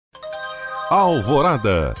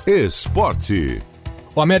Alvorada Esporte.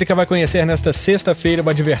 O América vai conhecer nesta sexta-feira o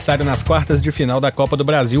adversário nas quartas de final da Copa do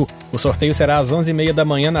Brasil. O sorteio será às 11h30 da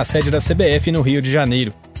manhã na sede da CBF no Rio de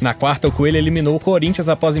Janeiro. Na quarta, o Coelho eliminou o Corinthians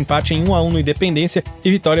após empate em 1-1 no Independência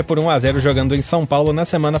e vitória por 1-0 jogando em São Paulo na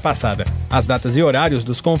semana passada. As datas e horários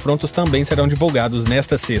dos confrontos também serão divulgados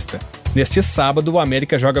nesta sexta. Neste sábado, o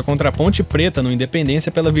América joga contra a Ponte Preta no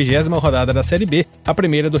Independência pela 20ª rodada da Série B, a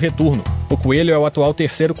primeira do retorno. O Coelho é o atual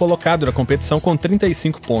terceiro colocado da competição com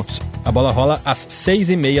 35 pontos. A bola rola às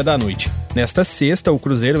 6h30 da noite. Nesta sexta, o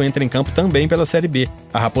Cruzeiro entra em campo também pela Série B.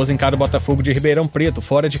 A Raposa encara o Botafogo de Ribeirão Preto,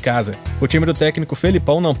 fora de casa. O time do técnico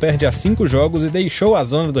Felipão não perde há 5 jogos e deixou a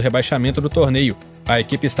zona do rebaixamento do torneio. A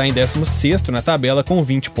equipe está em 16º na tabela com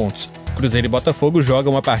 20 pontos. Cruzeiro e Botafogo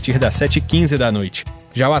jogam a partir das 7h15 da noite.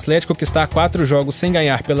 Já o Atlético, que está a 4 jogos sem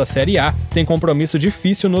ganhar pela Série A, tem compromisso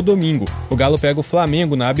difícil no domingo. O Galo pega o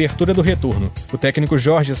Flamengo na abertura do retorno. O técnico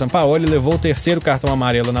Jorge Sampaoli levou o terceiro cartão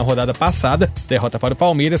amarelo na rodada passada, derrota para o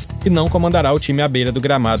Palmeiras, e não comandará o time à beira do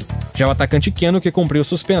gramado. Já o atacante Keno, que cumpriu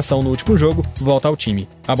suspensão no último jogo, volta ao time.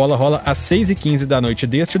 A bola rola às 6h15 da noite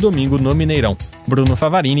deste domingo no Mineirão. Bruno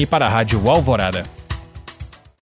Favarini para a Rádio Alvorada.